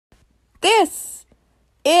This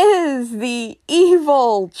is the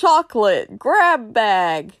evil chocolate grab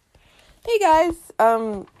bag. Hey guys,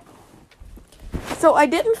 so I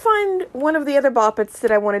didn't find one of the other Bop Its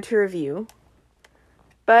that I wanted to review,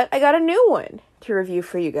 but I got a new one to review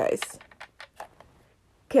for you guys.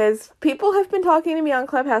 Because people have been talking to me on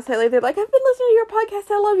Clubhouse lately. They're like, I've been listening to your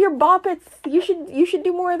podcast. I love your Bop Its. You should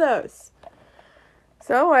do more of those.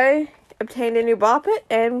 So I obtained a new Bop It,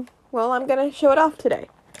 and, well, I'm going to show it off today.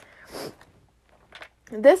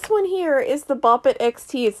 This one here is the Bop It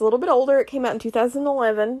XT. It's a little bit older. It came out in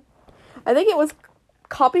 2011. I think it was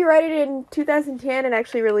copyrighted in 2010 and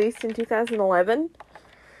actually released in 2011.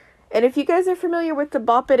 And if you guys are familiar with the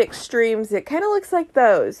Bop It Extremes, it kind of looks like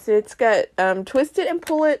those. It's got twist it and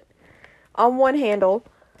pull it on one handle,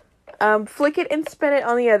 flick it and spin it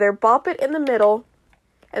on the other, bop it in the middle,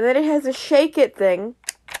 and then it has a shake it thing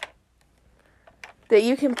that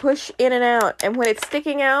you can push in and out. And when it's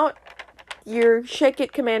sticking out, your shake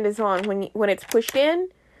it command is on. When it's pushed in,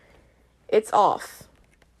 it's off.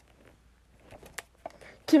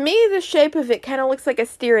 To me, the shape of it kind of looks like a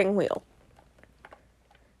steering wheel.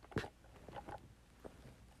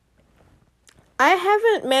 I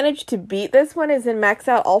haven't managed to beat this one as in max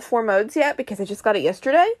out all 4 modes yet because I just got it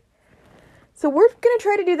yesterday. So we're going to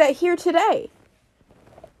try to do that here today.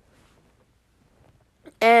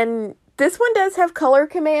 And this one does have color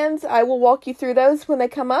commands. I will walk you through those when they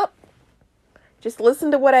come up. Just listen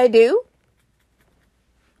to what I do.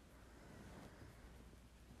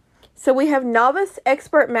 So we have Novice,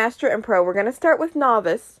 Expert, Master, and Pro. We're going to start with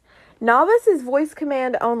Novice. Novice is voice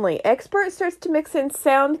command only. Expert starts to mix in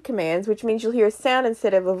sound commands, which means you'll hear a sound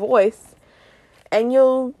instead of a voice. And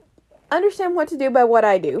you'll understand what to do by what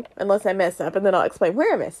I do, unless I mess up, and then I'll explain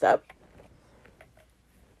where I messed up.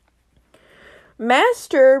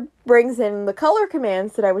 Master brings in the color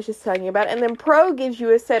commands that I was just telling you about, and then Pro gives you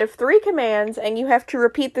a set of 3 commands, and you have to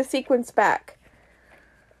repeat the sequence back.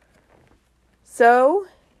 So,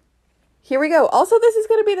 here we go. Also, this is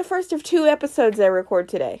going to be the first of 2 episodes I record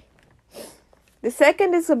today. The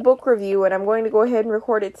second is a book review, and I'm going to go ahead and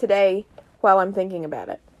record it today while I'm thinking about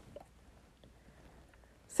it.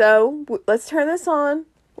 So, let's turn this on.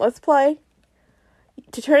 Let's play.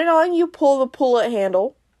 To turn it on, you pull the pull-it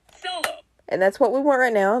handle. Solo. And that's what we want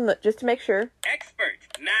right now, just to make sure. Expert,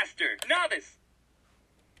 Master, Novice.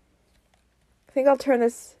 I think I'll turn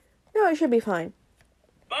this... No, it should be fine.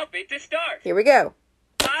 Bop it to start. Here we go.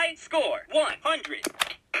 High score, 100.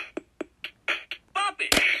 Bop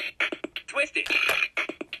it. Twist it.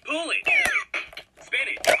 Pull it. Spin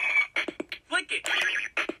it. Flick it.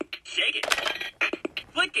 Shake it.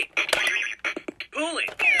 Flick it. Pull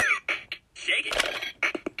it. Shake it.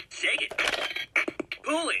 Shake it.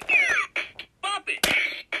 Pull it. Bop it.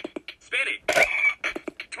 Spin it.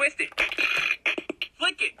 Twist it.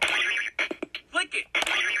 Flick it. Flick it.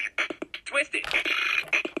 Twist it.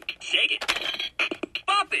 Shake it.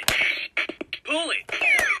 Bop it. Pull it.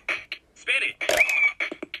 Spin it.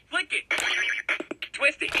 Flick it.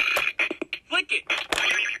 Twist it. Flick it.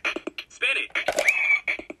 Spin it.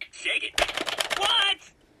 Shake it.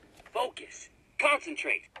 What? Focus.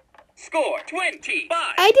 Concentrate. Score 25.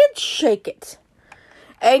 I did shake it.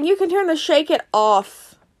 And you can turn the shake it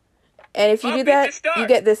off. And if you do that, you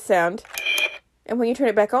get this sound. And when you turn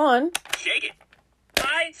it back on... Shake it.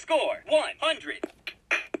 High score 100.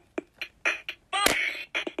 Bop.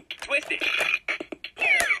 Twist it.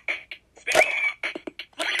 Spin it.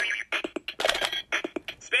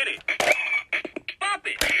 Spin it. Bop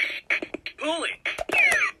it. Pull it.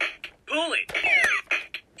 Pull it.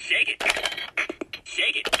 Shake it.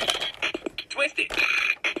 Shake it. Twist it.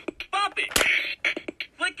 Bop it.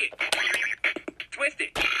 Flick it. Twist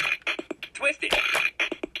it. Twist it.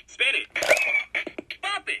 Spin it.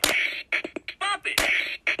 Bop it. Bop it.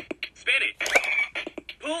 Spin it.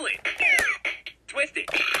 Pull it. Twist it.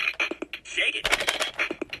 Shake it.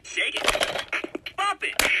 Shake it. Bop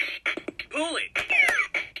it. Pull it.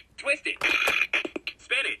 Twist it.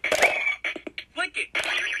 Spin it. Flick it.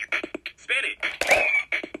 Spin it.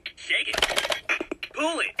 Shake it.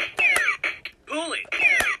 Pull it. Pull it.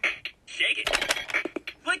 Shake it.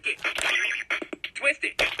 Flick it. Twist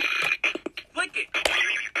it. Flick it.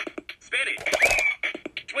 Spin it.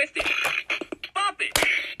 Twist it. Bop it.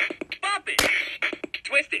 Bop it.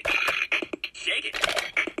 Twist it. Shake it.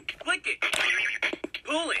 Flick it.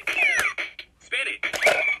 Pull it. Spin it.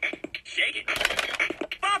 Shake it.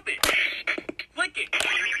 Bop it. Flick it.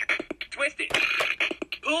 Twist it.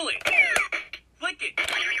 Pull it. Flick it.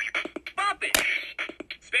 Bop it.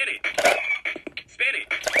 Spin it. Spin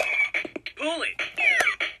it. Pull it.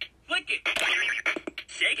 Flick it.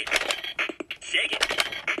 Shake it. Shake it.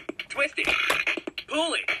 Twist it.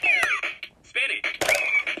 Pull it. it.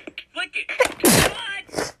 Flick it.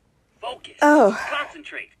 What? Focus. Oh.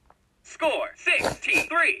 Concentrate. Score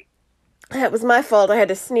 6-3. That was my fault. I had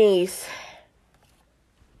to sneeze.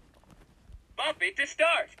 Bump it to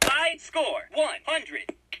start. High score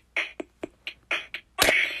 100.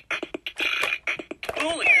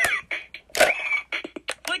 Pull it.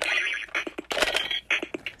 Flick it.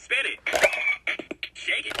 Spin it.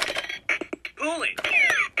 Shake it. Pull it.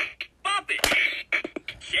 Bump it.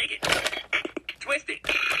 Shake it. Twist it.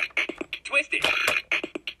 Twist it.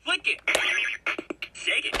 Flick it.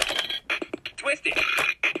 Shake it. Twist it.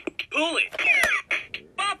 Pull it.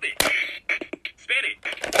 Bump it. Spin it.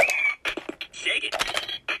 Shake it.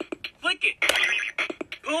 Flick it.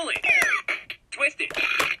 Pull it. Twist it.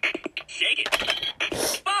 Shake it.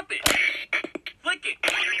 Bump it. Flick it.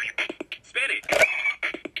 Spin it.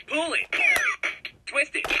 Pull it.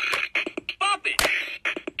 Twist it. Bump it.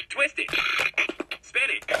 Twist it. Spin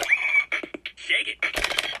it. Shake it.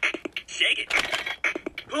 Shake it.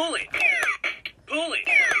 Pull it. Pull it.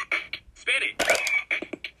 Spin it.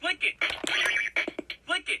 Flick it.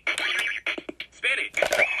 Flick it. Spin it.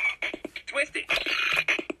 Twist it.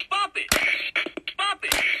 Bump it. Bump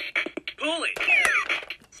it. Pull it.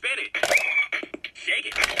 Spin it. Shake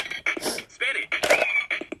it. Spin it.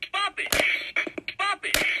 Bump it. Bump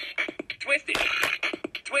it. Twist it.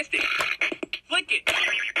 Twist it. Flick it.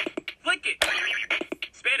 Flick it.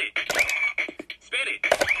 Spin it. Spin it.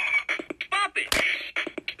 Bump it.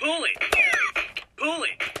 Pull it. Pull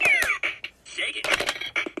it. Shake it.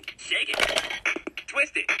 Shake it.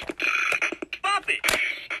 Twist it. Bump it.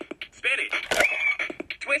 Spin it.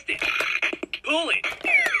 Twist it. Pull it.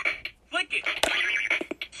 Flick it.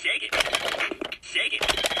 Shake it. Shake it.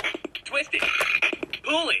 Twist it.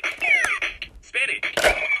 Pull it. Spin it.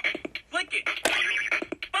 Flick it.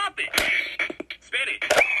 Bump it. Spin it.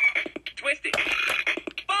 Twist it.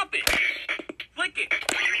 Bump it. Flick it.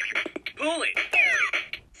 Pull it.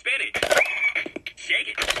 Spin it. Shake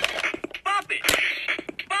it. Bump it.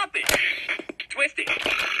 Bump it. Twist it.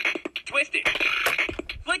 Twist it.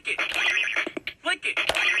 Flick it. Flick it.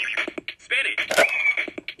 Spin it.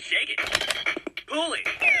 Shake it. Pull it.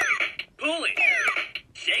 Pull it.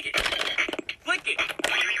 Shake it. Flick it.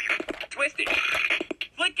 Twist it.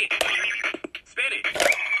 Flick it. Spin it.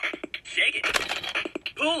 Shake it.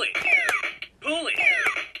 Pull it. Pull it.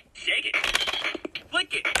 Shake it.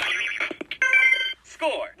 Flick it.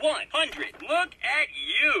 Score 100. Look at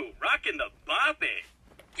you, rocking the Bop It.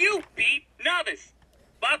 You beat novice.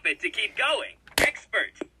 Bop it to keep going.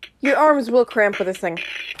 Expert. Your arms will cramp with this thing.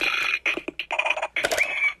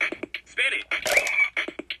 Spin it.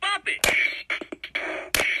 Bop it.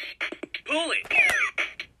 Pull it.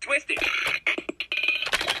 Twist it.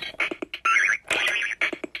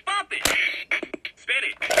 Bop it. Spin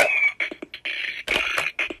it.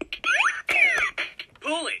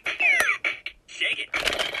 Pull it. Shake it.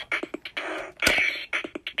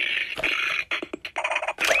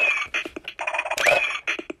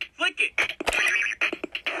 Flick it.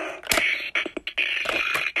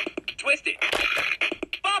 Twist it.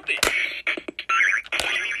 Bop it.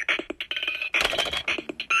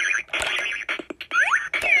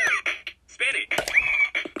 Spin it.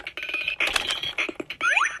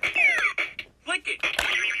 Flick it.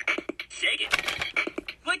 Shake it.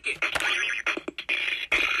 Flick it.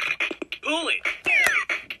 Pull it.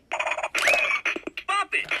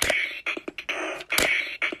 Bop it.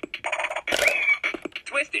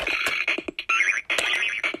 Twist it.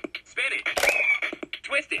 Spin it.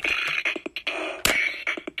 Twist it.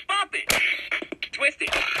 Bop it. Twist it.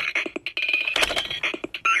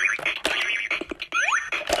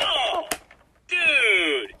 Oh,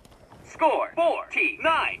 dude. Score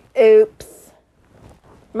 49. Oops.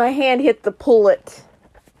 My hand hit the pull it.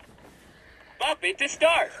 Bop it to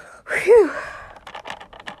start. Whew.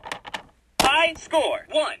 High score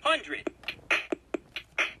 100.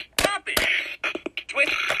 Bop it.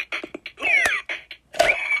 Twist.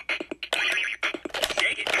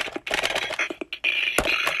 Shake it.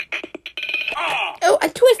 Oh. Oh, I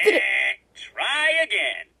twisted it. Try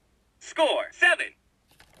again. Score 7.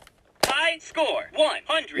 High score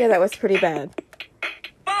 100. Yeah, that was pretty bad.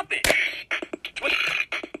 Bop it. Twist.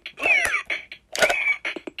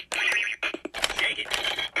 Shake it.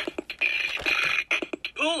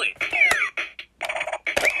 Pull it.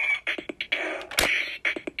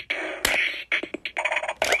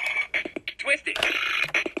 Twist it.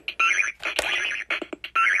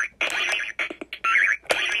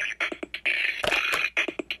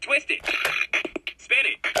 Twist it. Spin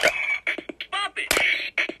it. Bop it.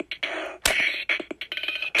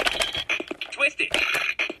 Twist it.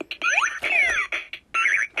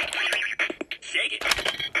 Shake it.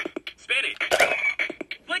 Spin it.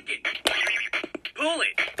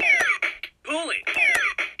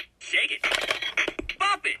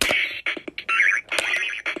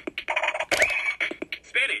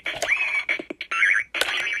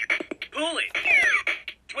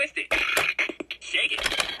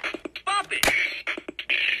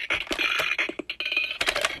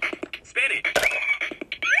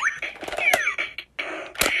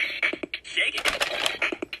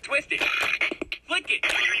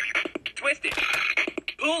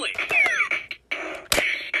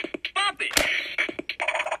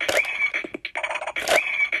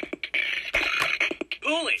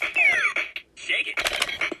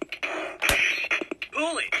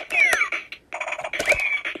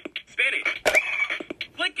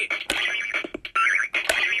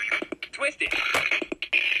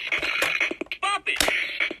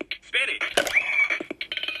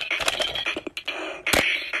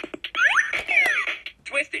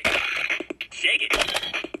 it. Shake it.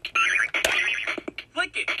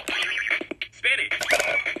 Flick it. Spin it.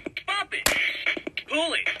 Pop it.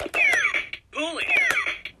 Pull it. Pull it.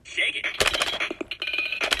 Shake it.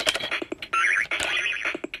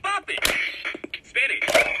 Pop it. Spin it.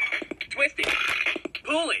 Twist it.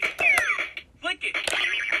 Pull it. Flick it.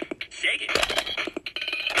 Shake it.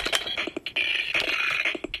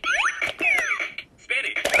 Spin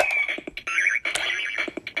it.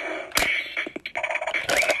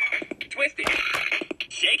 Twist it.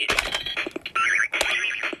 Shake it.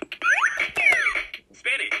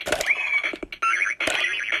 Spin it.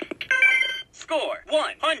 Score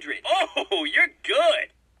 100. Oh, you're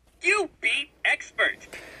good. You beat expert.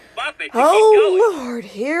 Bop it to keep going. Oh, Lord,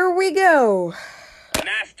 here we go.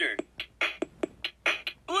 Master.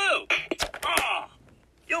 Blue. Ah,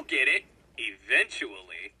 you'll get it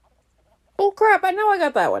eventually. Oh, crap, I know I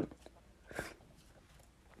got that one.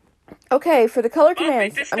 Okay, for the color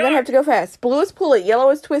commands, to I'm going to have to go fast. Blue is pull it, yellow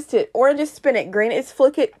is twist it, orange is spin it, green is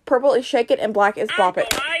flick it, purple is shake it, and black is bop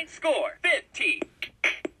it. High score 15.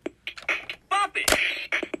 Bop it.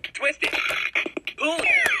 Twist it. Pull it.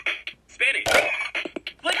 Spin it.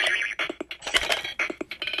 Flick it.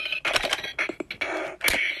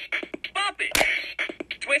 Bop it.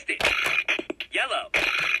 Twist it. Yellow.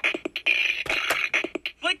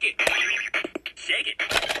 Flick it. Shake it.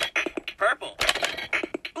 Purple.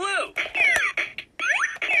 Blue.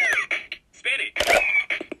 Spin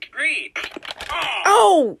it. Green.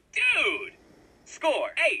 Oh! Dude! Score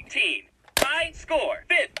 18. High score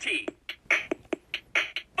 15.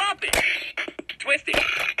 Bop it. Twist it.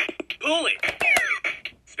 Pull it.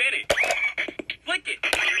 Spin it. Flick it.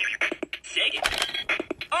 Shake it.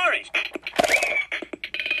 Orange.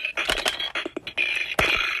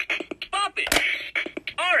 Bop it.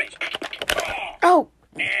 Orange. Oh!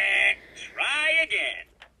 Try again.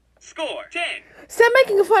 Score 10. Stop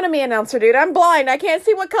making fun of me, announcer dude. I'm blind. I can't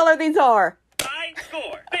see what color these are. High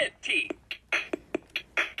score 15.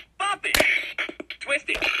 Bop it. Twist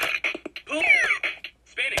it. Pull it.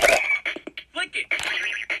 Spin it. Flick it.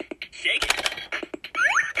 Shake it.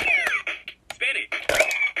 Spin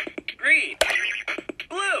it. Green.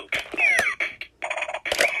 Blue.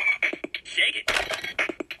 Shake it.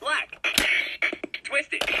 Black. Twist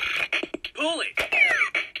it. Pull it.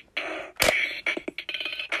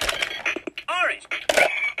 Orange.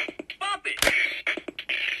 Bop it.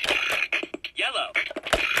 Yellow.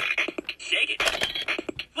 Shake it.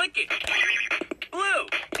 Flick it. Blue.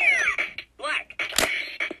 Black.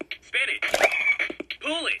 Spin it.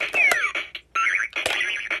 Pull it.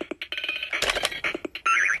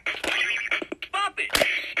 Bop it.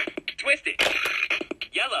 Twist it.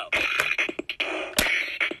 Yellow.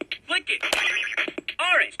 Flick it.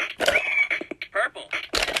 Orange. Purple.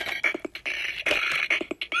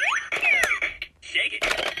 Shake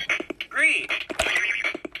it. Green.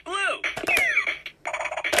 Blue.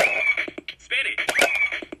 Spin it.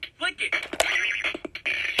 Flick it.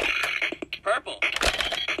 Purple.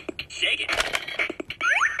 Shake it.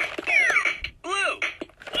 Blue.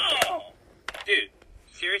 Oh! Dude,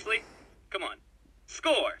 seriously? Come on.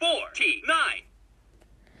 Score 49.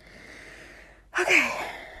 Okay.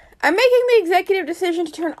 I'm making the executive decision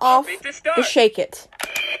to turn off it to the start. shake it.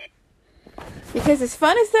 Because as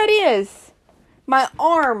fun as that is, my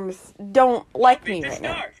arms don't like me To right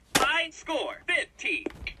now. start. High score 15.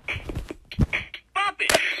 Bop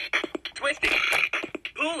it. Twist it.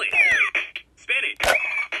 Pull it. Spin it.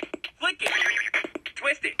 Flick it.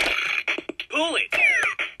 Twist it. Pull it.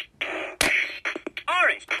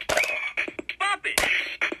 Orange. Bop it.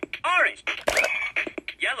 Orange.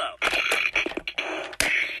 Yellow.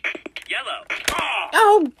 Yellow.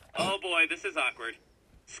 Oh, Oh boy, this is awkward.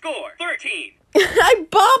 Score 13. I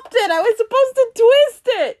bopped it. I was supposed to twist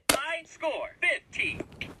it. High score 15.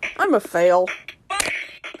 I'm a fail. Bop.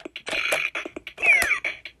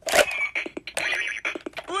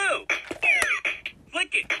 Blue.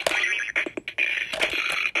 Flick it.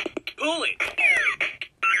 Pull it.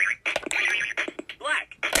 Black.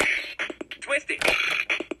 Twist it.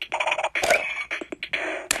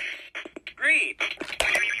 Green.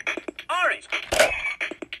 Orange.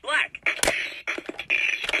 Black.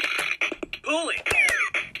 Pull it.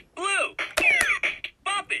 Blue.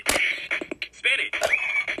 Bop it. Spin it.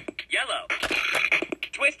 Yellow.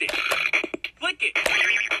 Twist it. Flick it.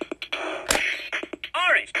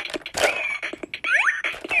 Orange.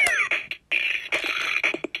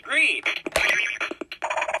 Green.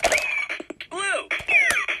 Blue.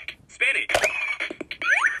 Spin it.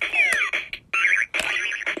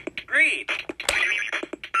 Green.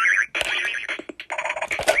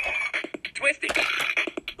 Twist it.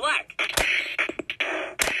 Black.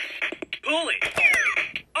 Pull it.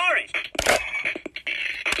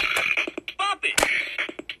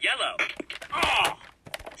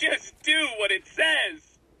 what it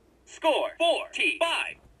says. Score 4T5.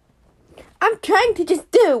 I'm trying to just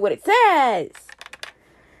do what it says.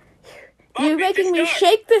 You're making me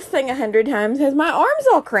shake this thing 100 times as my arm's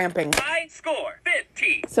all cramping. High score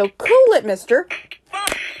 15. So cool it, mister.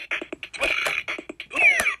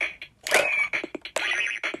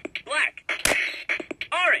 Black.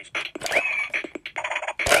 Orange.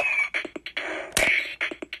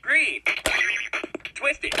 Green.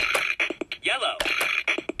 Twisted. Yellow.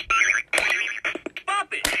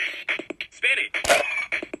 Pop it. Spin it.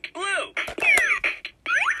 Blue.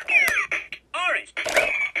 Orange.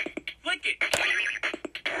 Flick it.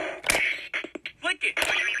 Flick it.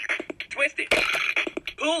 Twist it.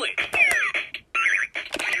 Pull it.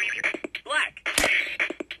 Black.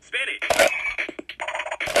 Spin it.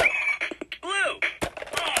 Blue.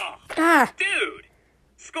 Oh, Ah, dude.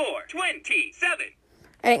 Score 27.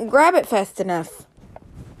 I didn't grab it fast enough.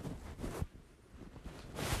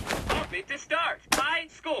 Pop it to start. High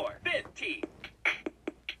score 15.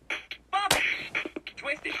 Pop it.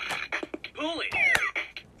 Twist it. Pull it.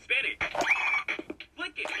 Spin it.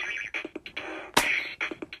 Flick it.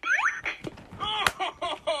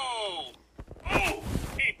 Oh,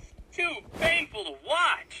 it's too painful to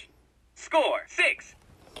watch. Score 6.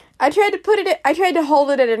 I tried to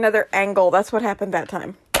hold it at another angle. That's what happened that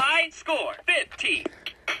time. High score 15.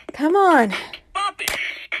 Come on. Pop it.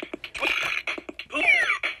 Pull it.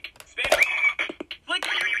 Spin it. Flick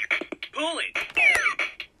it. Pull it.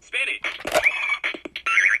 Spin it.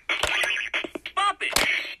 Pop it.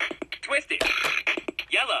 Twist it.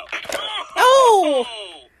 Yellow. Oh!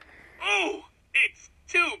 Oh, it's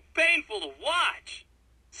too painful to watch.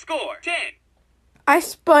 Score 10. I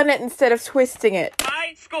spun it instead of twisting it.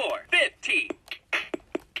 High score 15.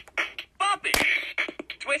 Pop it.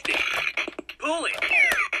 Twist it. Pull it.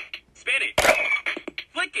 Spin it.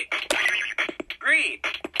 Flick it. Green.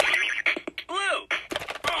 Blue.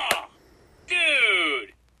 Oh,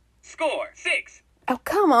 dude. Score 6. Oh,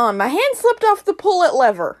 come on. My hand slipped off the pull it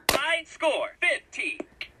lever. High score 15.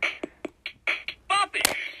 Pop it.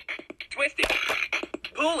 Twist it.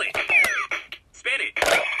 Pull it. Spin it.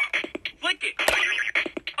 Flick it.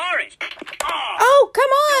 Orange. Oh,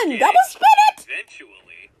 come on. Double spin it.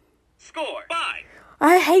 Eventually. Score 5.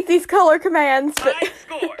 I hate these color commands, but High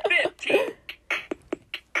score 15.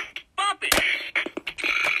 Pop it.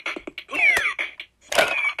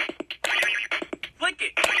 Flick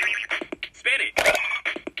it. Spin it.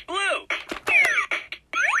 Blue.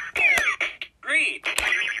 Green.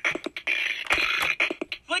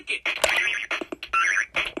 Flick it.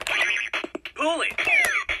 Pull it.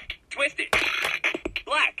 Twist it.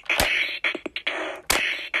 Black.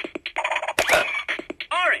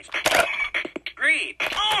 Orange. Green.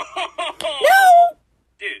 Oh! no!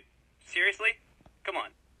 Dude, seriously? Come on.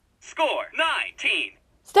 Score 19.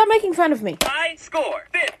 Stop making fun of me. High score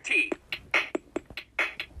 15.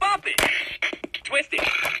 Pop it. Twist it.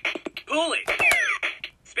 Pull it.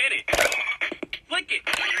 Spin it. Flick it.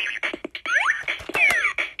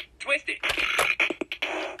 Twist it.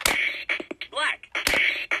 Black.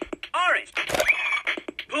 Orange.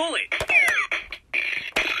 Pull it.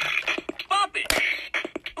 Pop it.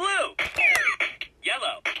 Blue.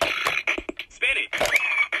 Yellow. Spin it.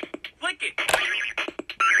 Flick it.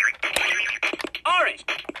 Orange.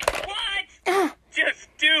 What? Ah, Just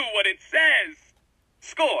do what it says.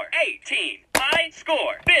 Score 18. High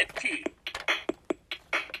score 15.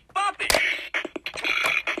 Pop it.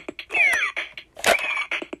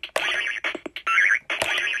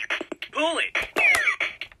 Pull it.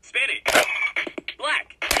 Spin it.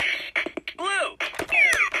 Black. Blue.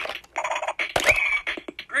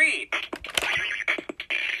 Green.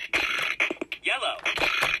 Yellow.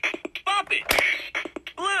 Pop it.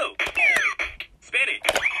 Blue. Spin it.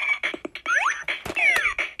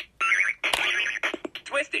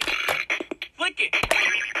 Twist it. Flick it.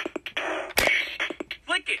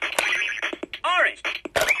 Flick it. Orange.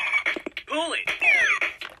 Pull it.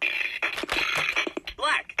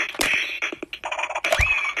 Black.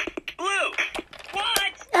 Blue.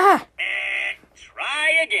 What? ah.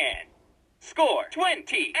 Try again. Score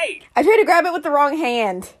 28. I tried to grab it with the wrong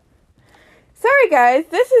hand. Sorry guys,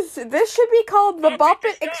 this should be called the Bop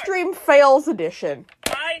It Extreme Fails Edition.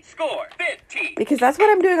 High score 15. Because that's what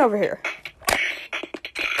I'm doing over here.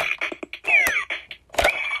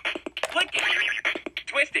 Flick it.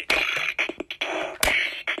 Twist it.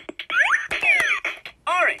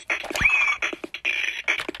 Orange.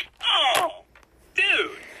 Oh,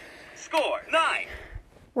 dude. Score 9.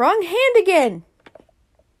 Wrong hand again.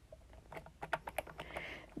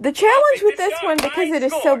 The challenge with this one, because it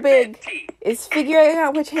is so big, is figuring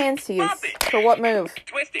out which hands to use for what move.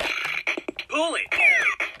 Twist it. Pull it.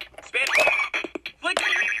 Spin it.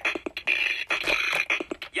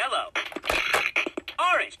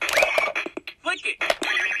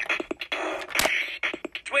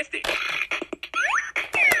 Twist it.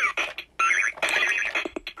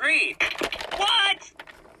 Green. What?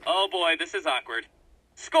 Oh boy, this is awkward.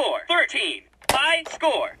 Score 13. High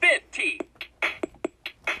score 15.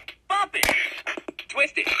 Bop it.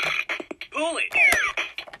 Twist it. Pull it.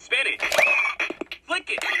 Spin it. Flick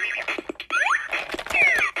it.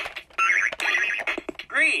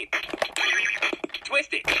 Green. Twist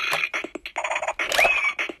it.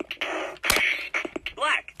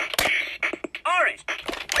 Black. Orange.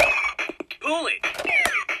 Pull it.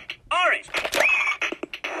 Orange.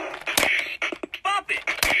 Bop it.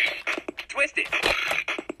 Twist it.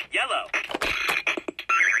 Yellow.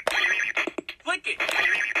 Flick it.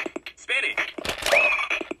 Spin it.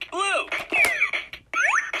 Blue.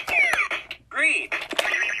 Green.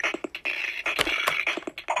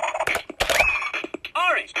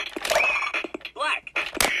 Orange. Black.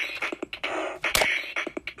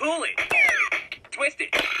 Pull it. Twist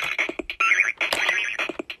it.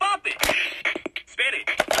 Bop it. Spin it.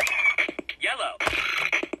 Yellow.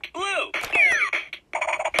 Blue.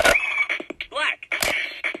 Black.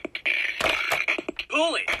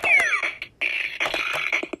 Pull it.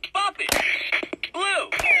 Bop it. Blue.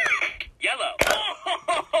 Yellow.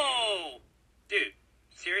 Oh! Dude,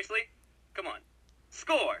 seriously? Come on.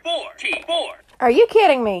 Score 4. Are you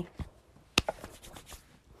kidding me?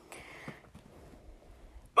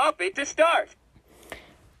 Bop it to start.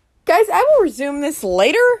 Guys, I will resume this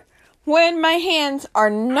later when my hands are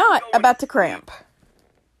not about to cramp.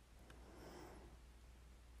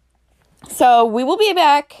 So, we will be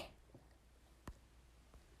back.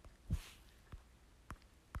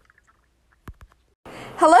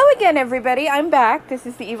 Hello again, everybody. I'm back. This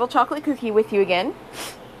is the Evil Chocolate Cookie with you again.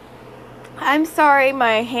 I'm sorry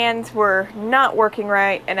my hands were not working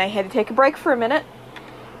right and I had to take a break for a minute.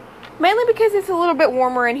 Mainly because it's a little bit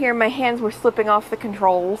warmer in here. My hands were slipping off the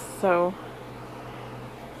controls, so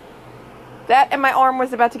that and my arm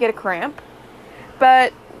was about to get a cramp.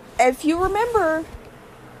 But if you remember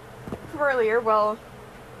from earlier, well,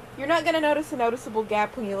 you're not going to notice a noticeable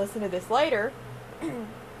gap when you listen to this later.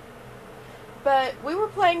 But we were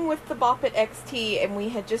playing with the Bop It XT and we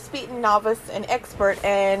had just beaten Novice and Expert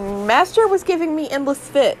and Master was giving me endless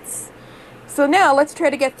fits. So now let's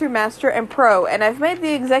try to get through Master and Pro, and I've made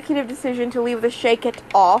the executive decision to leave the Shake It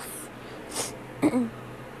off.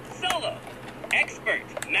 Solo. Expert.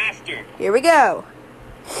 Master. Here we go.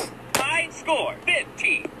 High score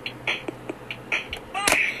 15.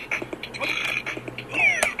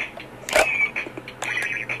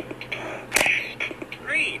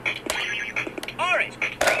 Green. Orange.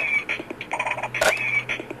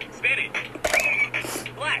 Spin it.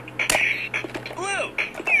 Black. Blue.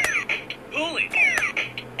 Pull it.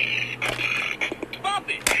 Bop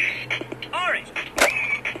it. Orange.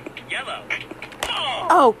 Yellow.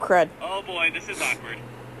 Oh, crud. Oh boy, this is awkward.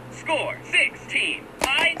 Score 16.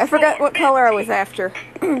 I forgot what color I was after.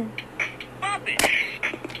 Bop it.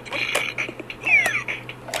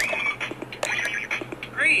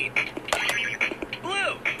 Green.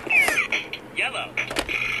 Blue. Yellow.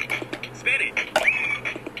 Spin it.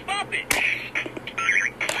 Bop it.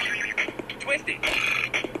 Twist it.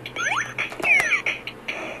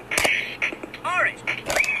 Orange.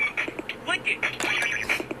 Flick it.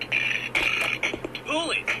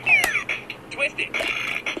 Pull it. Twist it.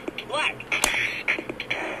 Black.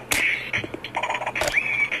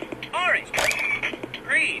 Orange.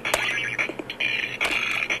 Green.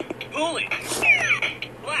 Pull it.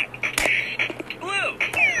 Black. Blue.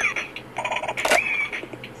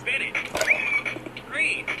 Spin it.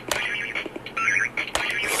 Green.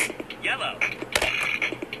 Yellow.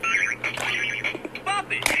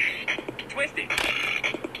 Bop it. Twist it.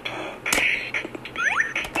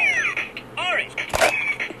 Orange.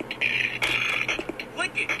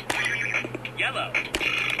 Flick it. Yellow.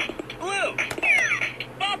 Blue.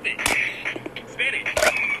 Bop it. Spin it.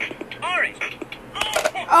 Orange.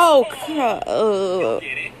 Oh, You'll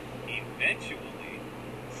get it eventually.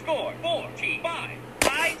 Score 14.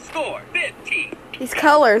 High score 15. these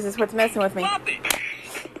colors is what's messing with me. Bop it.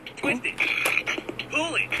 Twist it.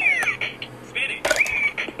 Pull it. Spin it.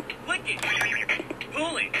 Flick it.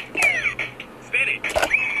 Pull it. Spin it.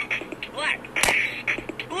 Black.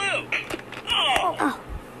 Blue. Oh.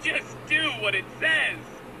 Just do what it says.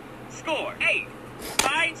 Score 8.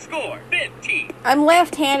 High score 15. I'm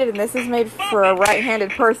left-handed and this is made for a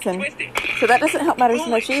right-handed person, Twist it. so that doesn't help matters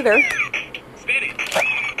much either. Spin it.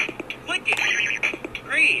 Flick it.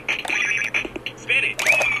 Green. Spin it.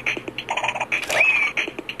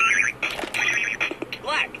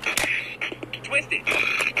 Black. Twist it.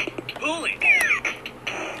 Pull it.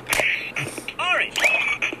 Orange.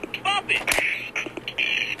 Bop it.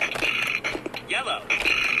 Yellow.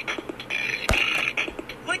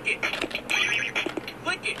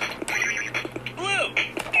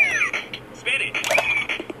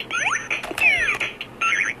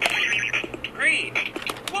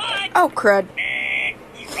 Oh, crud.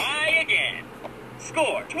 Try again.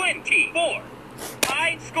 Score 24.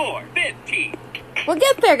 High score 15. We'll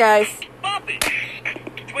get there, guys. Bop it.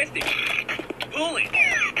 Twist it. Pull it.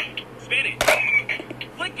 Spin it.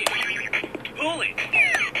 Flick it. Pull it.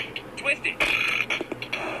 Twist it.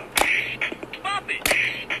 Bop it.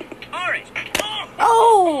 Orange.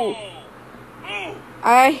 Oh! Oh.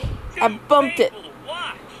 I Too bumped it. painful to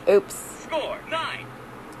watch. Oops. Score 9.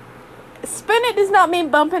 Spin it does not mean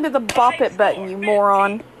bump into the bop it button, you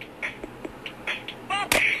moron.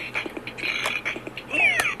 Bop it.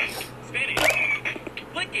 Spin it.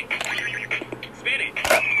 Flick it. Spin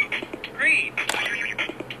it. Green.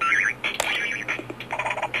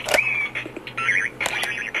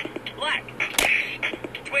 Black.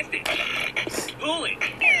 Twist it. Pull it.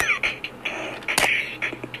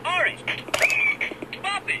 Orange.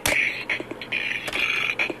 Bop it.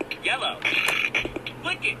 Yellow.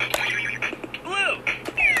 Flick it. Blue.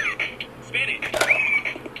 Spin it.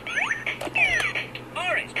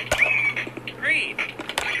 Orange. Green.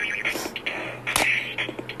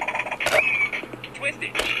 Twist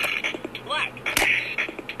it. Black.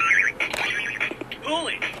 Pull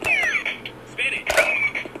it. Spin it.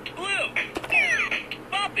 Blue.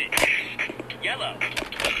 Bop it. Yellow.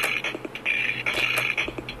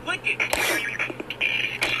 Flick it.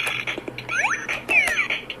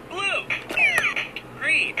 Blue.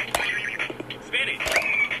 Green. Spin it.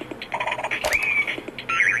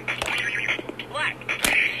 Black.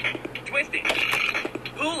 Twist it.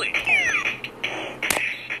 Pull it.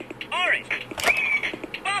 Orange.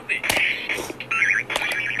 Bop it.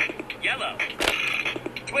 Yellow.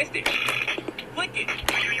 Twist it. Flick it.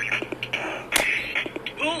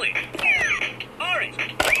 Pull it. Orange.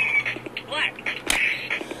 Black.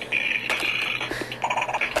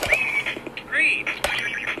 Green.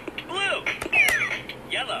 Blue.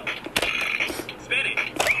 Yellow. Spin it.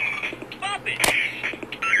 Bop it.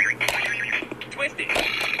 Twist it.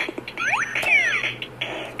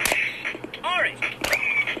 Orange.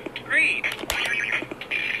 Green.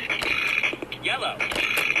 Yellow.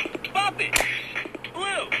 Bop it.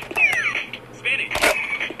 Blue. Spin it.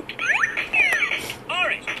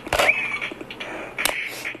 Orange.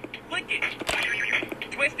 Flick it.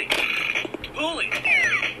 Twist it. Pull it.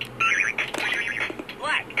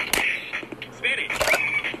 Black. Spin it.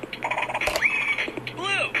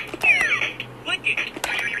 Blue. Flick it.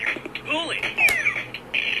 Pull it.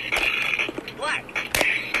 Black.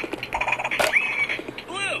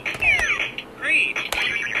 Blue. Green.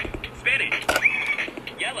 Spin it.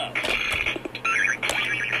 Yellow.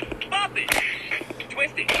 Bop it.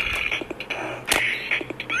 Twist it.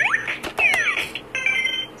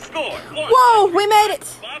 Score 1. Whoa, we made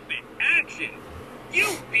it. Bop it. Action. You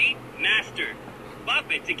beat Master.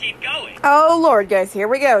 Bop it to keep going. Oh, Lord, guys, here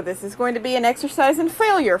we go. This is going to be an exercise in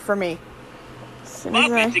failure for me. As soon as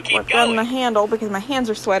Bop it to I keep work on going. the handle because my hands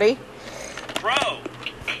are sweaty. Throw.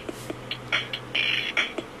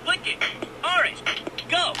 Flick it. Orange.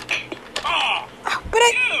 Go. Oh, Oh, but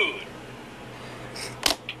I... dude.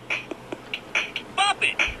 Bop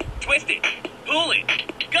it. Twist it. Pull it.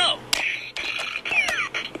 Go.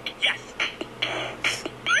 Yes.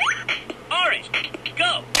 Orange.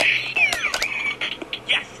 Go.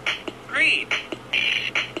 Yes. Green.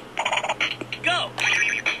 Go.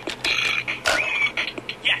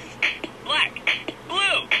 Yes. Black.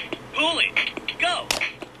 Blue. Pull it. Go.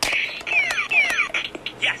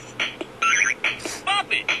 Yes. Bop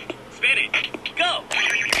it. Spin it. Go.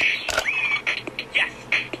 Yes.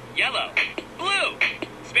 Yellow. Blue.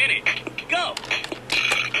 Spin it. Go.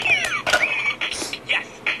 Yes.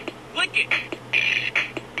 Flick it.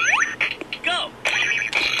 Go.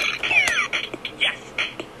 Yes.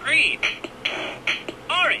 Green.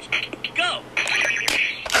 Orange. Go.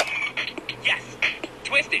 Yes.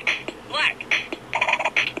 Twist it. Black.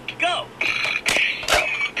 Go.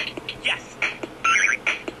 Yes.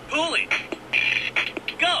 Pull it.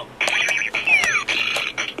 Go.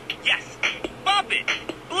 Yes. Bop it.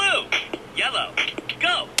 Blue. Yellow.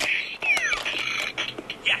 Go.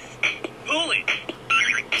 Yes. Pull it.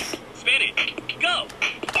 Spin it. Go.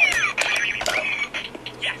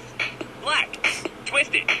 Yes. Black.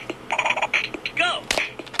 Twist it. Go.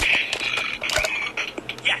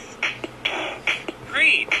 Yes.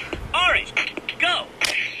 Green. Orange. Go.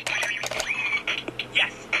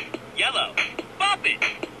 Yes. Yellow. Bop it.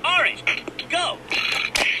 Orange. Go.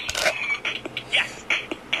 Yes.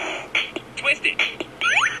 Twist it.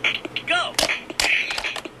 Go.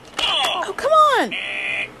 Oh, Oh! come on.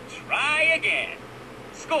 And try again.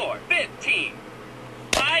 Score 15.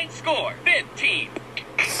 High score 15.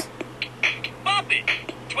 Bop it.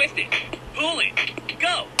 Twist it. Pull it.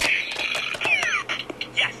 Go.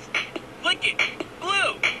 Yes. Flick it.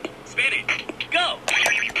 Blue. Spin it. Go.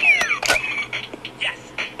 Yes.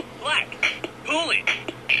 Black. Pull it.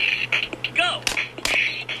 Go.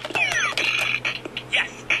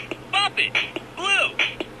 Yes. Bop it. Blue.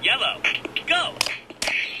 Yellow. Go.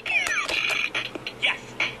 Yes.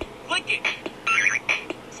 Flick it.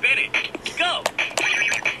 Spin it. Go.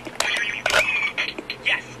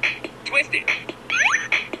 Yes. Twist it.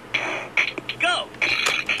 Go.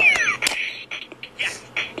 Yes.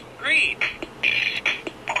 Green.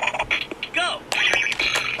 Go.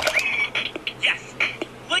 Yes.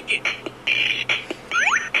 Flick it.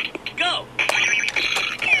 Go.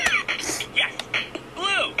 Yes.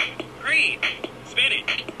 Blue. Green. Spin it.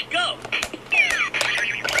 Go.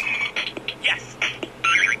 Yes.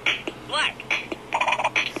 Black.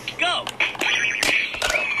 Go.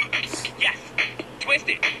 Yes. Twist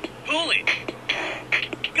it. Pull it.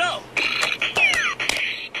 Go.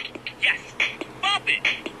 Yes. Bop it.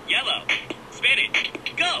 Yellow. Spin it.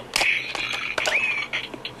 Go.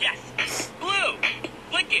 Yes. Blue.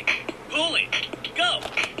 Flick it. Pull it. Go.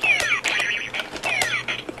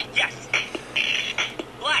 Yes.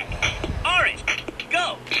 Black. Orange.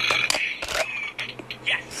 Go.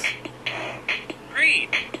 Yes. Green.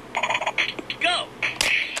 Go.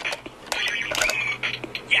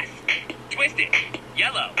 Yes. Twist it.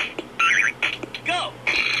 Yellow. Go.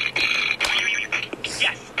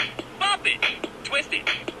 Yes. Bop it. Twist it.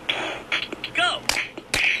 Go.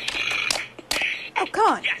 Oh,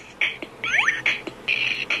 come on. Yes.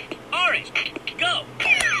 Orange. Go.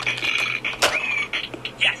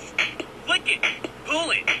 Yes. Flick it.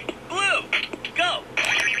 Pull it. Blue. Go.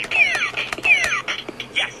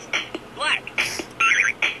 Yes. Black.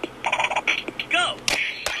 Go.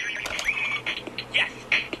 Yes.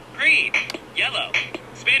 Green. Yellow.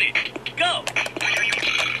 Spin it. Go.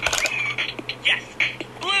 Yes.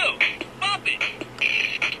 Blue. Bop it.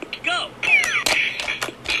 Go.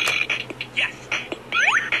 Yes.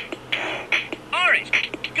 Orange.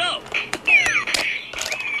 Go.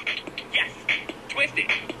 Yes. Twist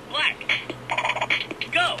it. Black.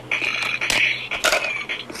 Go.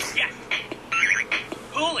 Yes.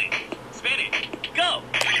 Pull it. Spin it. Go.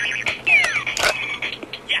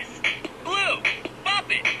 Yes. Blue. Bop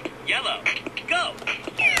it. Yellow. Go.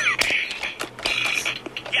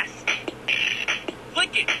 Yes.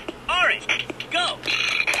 Flick it. Orange. Go.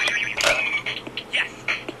 Yes.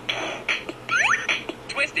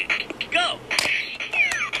 Twist it. Go.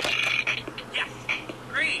 Yes.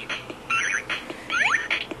 Green.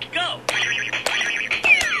 Go.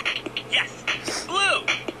 Yes. Blue.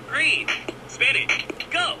 Green. Spin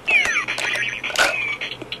it. Go.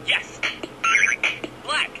 Yes.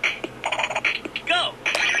 Black. Go.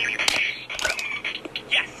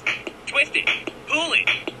 Yes. Twist it. Pull it.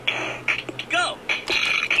 Go.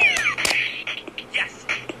 Yes.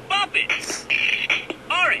 Bop it.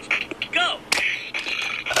 Orange. Go.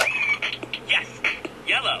 Yes.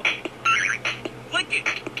 Yellow. Flick it.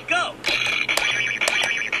 Go.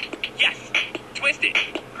 Yes. Twist it.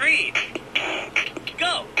 Green.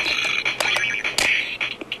 Go.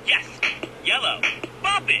 Yes. Yellow.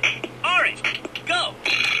 Bop it. Orange. Go.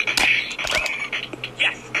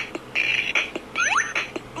 Yes.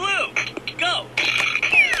 Blue. Go.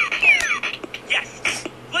 Yes.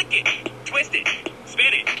 Flick it. Twist it.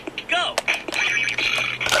 Spin it. Go.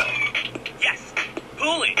 Yes.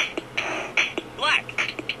 Pull it. Black.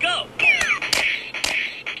 Go.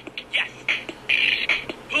 Yes.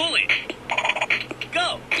 Pull it.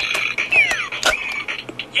 Go.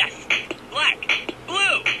 Yes. Black.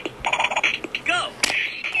 Blue. Go.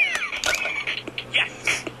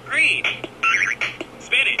 Yes. Green.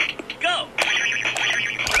 Spin it. Go.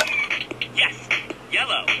 Yes.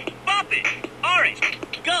 Yellow. Bop it. Orange.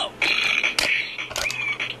 Go.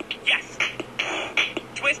 Yes.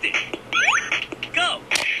 Twist it. Go.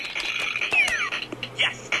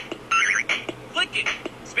 Yes. Flick it.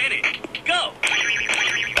 Spin it. Go.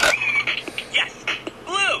 Yes.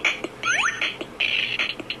 Blue.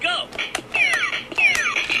 Go.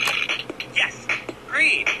 Yes.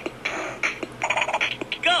 Green.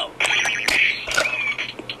 Go.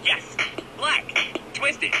 Yes. Black.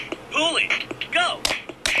 Twist it. Pull it. Go.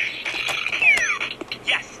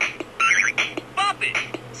 Yes. Bop it.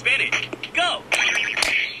 Spin it. Go.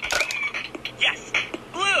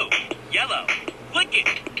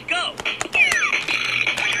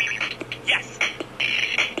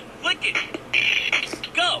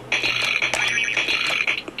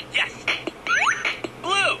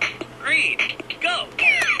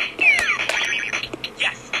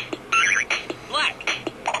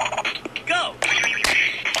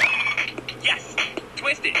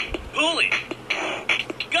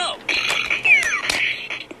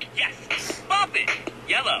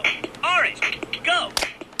 Yellow. Orange. Go.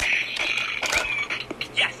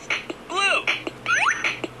 Yes. Blue.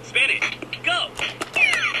 Spin it. Go.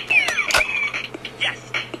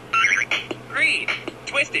 Yes. Green.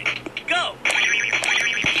 Twist it. Go.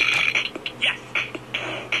 Yes.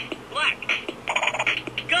 Black.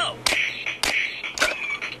 Go.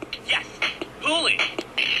 Yes. Pull it.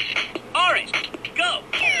 Orange. Go.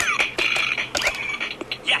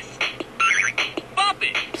 Yes. Bop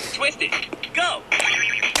it. Twist it. Go.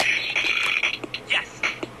 Yes.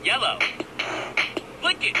 Yellow.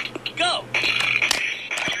 Flick it. Go.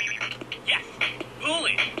 Yes. Pull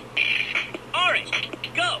it. Orange.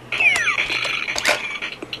 Go.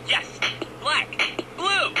 Yes. Black.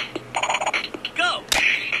 Blue. Go.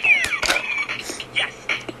 Yes.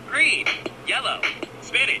 Green. Yellow.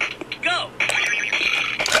 Spin it. Go.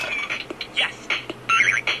 Yes.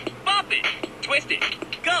 Bop it. Twist it.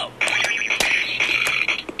 Go.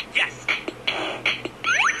 Yes.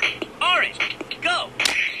 Orange. Go.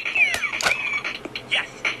 Yes.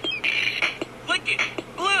 Flick it.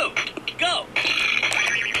 Blue. Go.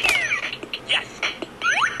 Yes.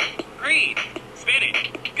 Green. Spin it.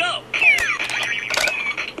 Go.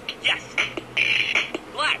 Yes.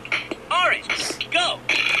 Black. Orange. Go.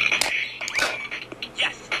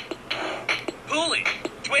 Yes. Pull it.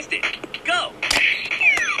 Twist it. Go.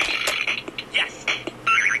 Yes.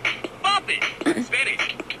 Bop it. Spin it.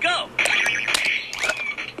 Go.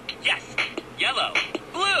 Yes. Yellow.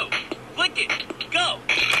 Blue. Flick it. Go.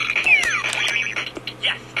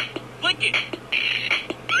 Yes. Flick it.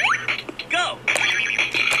 Go.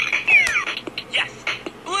 Yes.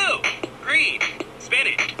 Blue. Green. Spin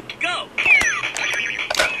it. Go.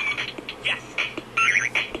 Yes.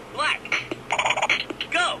 Black.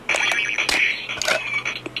 Go.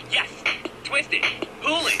 Yes. Twist it.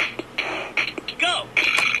 Pull it. Go.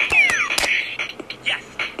 Yes.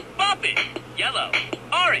 Bop it. Yellow.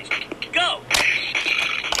 Orange. Go.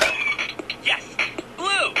 Yes.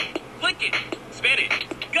 Blue. Flick it. Spin it.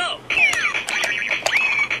 Go.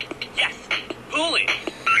 Yes. Pull it.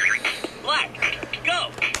 Black.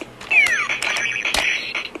 Go.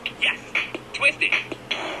 Yes. Twist it.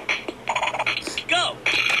 Go.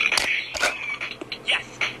 Yes.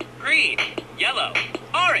 Green. Yellow.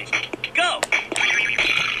 Orange. Go.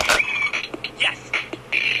 Yes.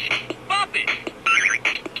 Bop it.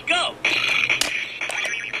 Go.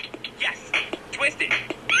 Yes. Twist it.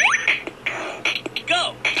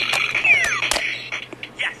 Go.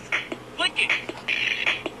 Yes. Flick it.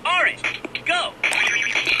 Orange. Go.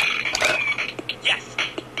 Yes.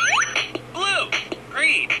 Blue.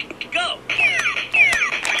 Green. Go.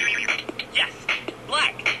 Yes.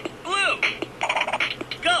 Black. Blue.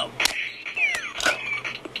 Go.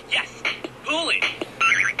 Yes. Pull it.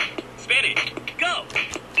 Spin it. Go.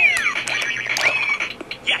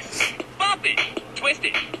 Yes. Bop it. Twist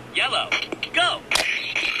it. Yellow. Go.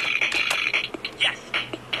 Yes.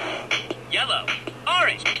 Yellow.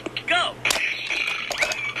 Orange. Go.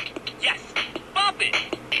 Yes. Bop it.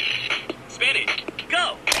 Spin it.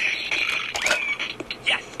 Go.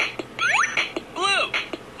 Yes. Blue.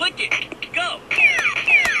 Flick it. Go.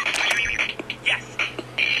 Yes.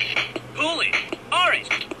 Pull it. Orange.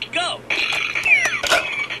 Go.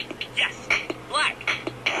 Yes. Black.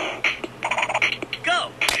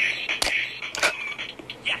 Go.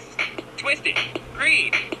 Yes. Twist it.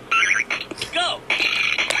 Green. Go.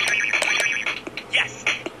 Yes.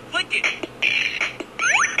 Flick it.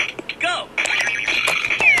 Go.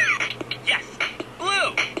 Yes.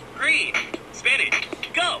 Blue. Green. Spin it.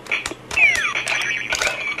 Go.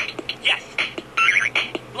 Yes.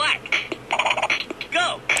 Black.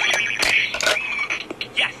 Go.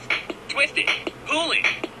 Yes. Twist it. Pull it.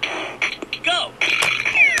 Go.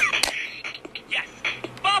 Yes.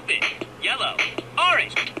 Bop it. Yellow.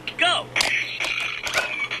 Orange. Go.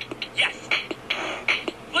 Yes.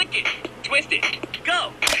 Flick it. Twist it.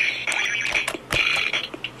 Go.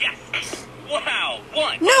 Yes. Wow.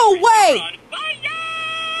 One. No way! On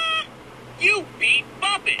fire! You beat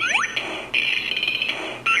Bop It.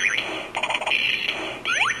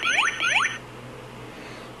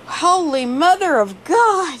 Holy mother of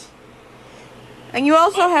God! And you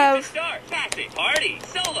also have... Start. Pass it. Party.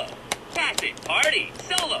 Solo. Pass it. Party.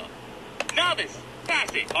 Solo. Novice.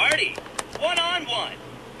 Pass it. Party. 1-on-1.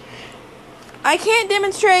 I can't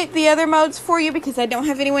demonstrate the other modes for you because I don't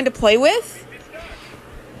have anyone to play with.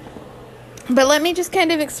 But let me just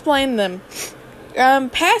kind of explain them.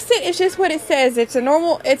 Pass it is just what it says. It's a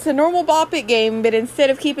normal Bop It game, but instead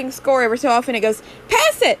of keeping score every so often, it goes,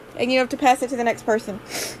 pass it! And you have to pass it to the next person.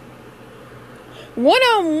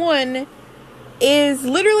 1-on-1 is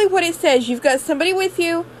literally what it says. You've got somebody with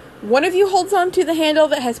you One of you holds on to the handle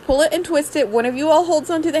that has pull it and twist it. One of you all holds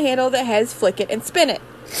on to the handle that has flick it and spin it.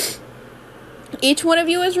 Each one of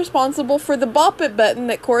you is responsible for the bop it button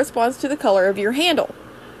that corresponds to the color of your handle.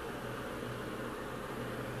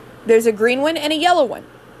 There's a green one and a yellow one.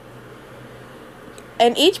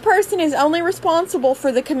 And each person is only responsible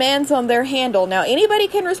for the commands on their handle. Now, anybody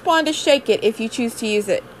can respond to shake it if you choose to use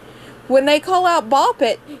it. When they call out bop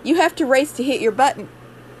it, you have to race to hit your button.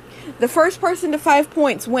 The first person to 5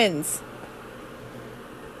 points wins.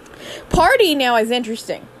 Party now is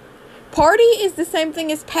interesting. Party is the same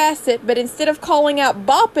thing as pass it, but instead of calling out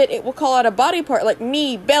bop it, it will call out a body part like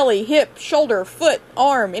knee, belly, hip, shoulder, foot,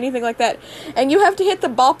 arm, anything like that. And you have to hit the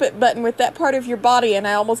bop it button with that part of your body, and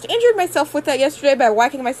I almost injured myself with that yesterday by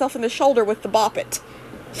whacking myself in the shoulder with the bop it.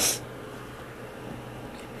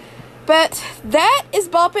 But that is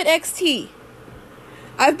Bop It XT.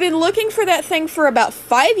 I've been looking for that thing for about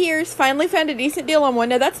 5 years, finally found a decent deal on one.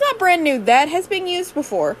 Now, that's not brand new. That has been used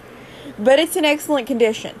before, but it's in excellent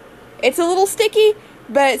condition. It's a little sticky,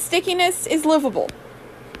 but stickiness is livable.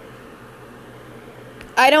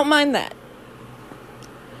 I don't mind that.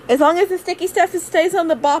 As long as the sticky stuff stays on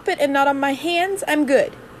the bop it and not on my hands, I'm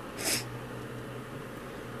good.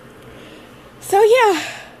 So yeah,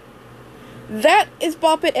 that is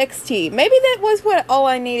Bop It XT. Maybe that was what all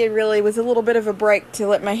I needed really, was a little bit of a break to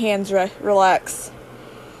let my hands relax.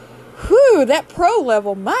 Whew, that pro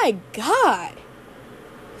level, my God.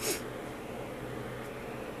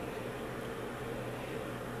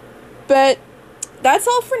 But that's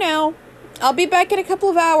all for now. I'll be back in a couple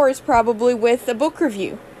of hours probably with a book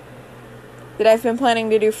review that I've been planning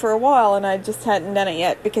to do for a while, and I just hadn't done it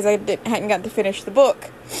yet because I hadn't gotten to finish the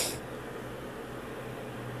book.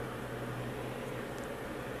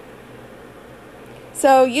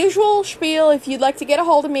 So, usual spiel, if you'd like to get a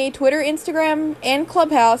hold of me, Twitter, Instagram, and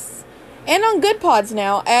Clubhouse, and on Good Pods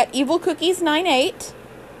now, at evilcookies98.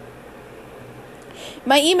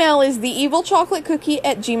 My email is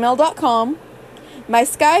theevilchocolatecookie@gmail.com. My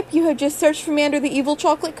Skype, you have just searched for me under the Evil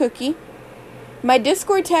Chocolate Cookie. My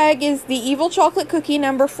Discord tag is the Evil Chocolate Cookie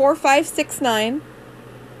number 4569.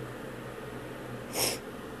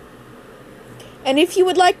 And if you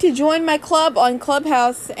would like to join my club on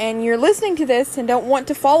Clubhouse and you're listening to this and don't want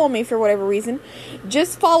to follow me for whatever reason,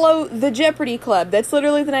 just follow the Jeopardy Club. That's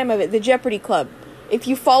literally the name of it, the Jeopardy Club. If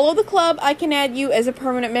you follow the club, I can add you as a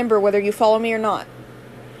permanent member, whether you follow me or not.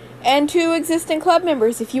 And to existing club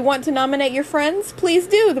members, if you want to nominate your friends, please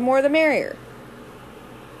do. The more the merrier.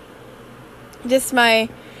 Just my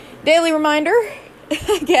daily reminder,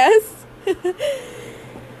 I guess.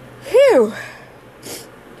 Phew.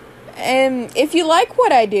 And if you like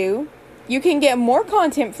what I do, you can get more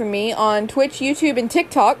content from me on Twitch, YouTube, and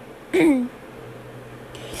TikTok.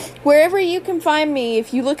 Wherever you can find me,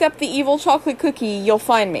 if you look up the Evil Chocolate Cookie, you'll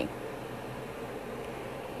find me.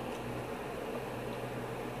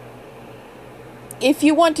 If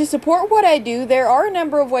you want to support what I do, there are a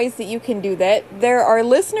number of ways that you can do that. There are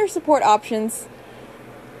listener support options,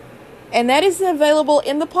 and that is available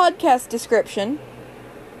in the podcast description.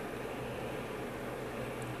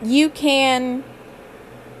 You can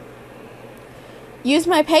use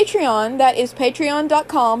my Patreon. That is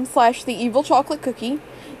patreon.com/theevilchocolatecookie.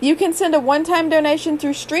 You can send a one-time donation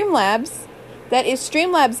through Streamlabs. That is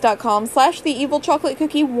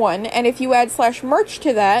streamlabs.com/theevilchocolatecookie1. And if you add /merch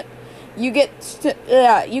to that, you get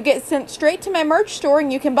sent straight to my merch store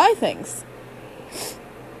and you can buy things.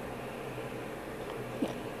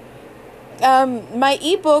 My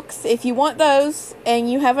ebooks, if you want those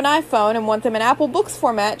and you have an iPhone and want them in Apple Books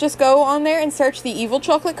format, just go on there and search the Evil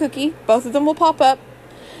Chocolate Cookie. Both of them will pop up.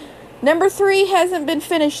 Number 3 hasn't been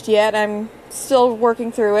finished yet. I'm still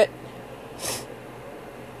working through it.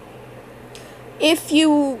 If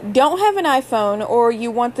you don't have an iPhone or you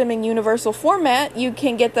want them in universal format, you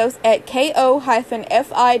can get those at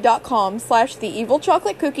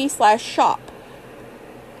ko-fi.com/theevilchocolatecookie/shop.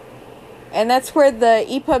 And that's where the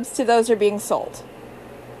EPUBs to those are being sold.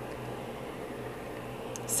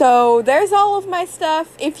 So there's all of my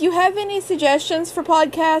stuff. If you have any suggestions for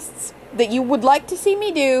podcasts that you would like to see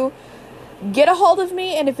me do, get a hold of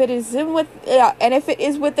me, and if it is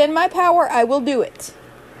within my power, I will do it.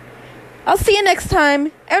 I'll see you next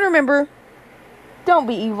time, and remember, don't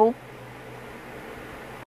be evil.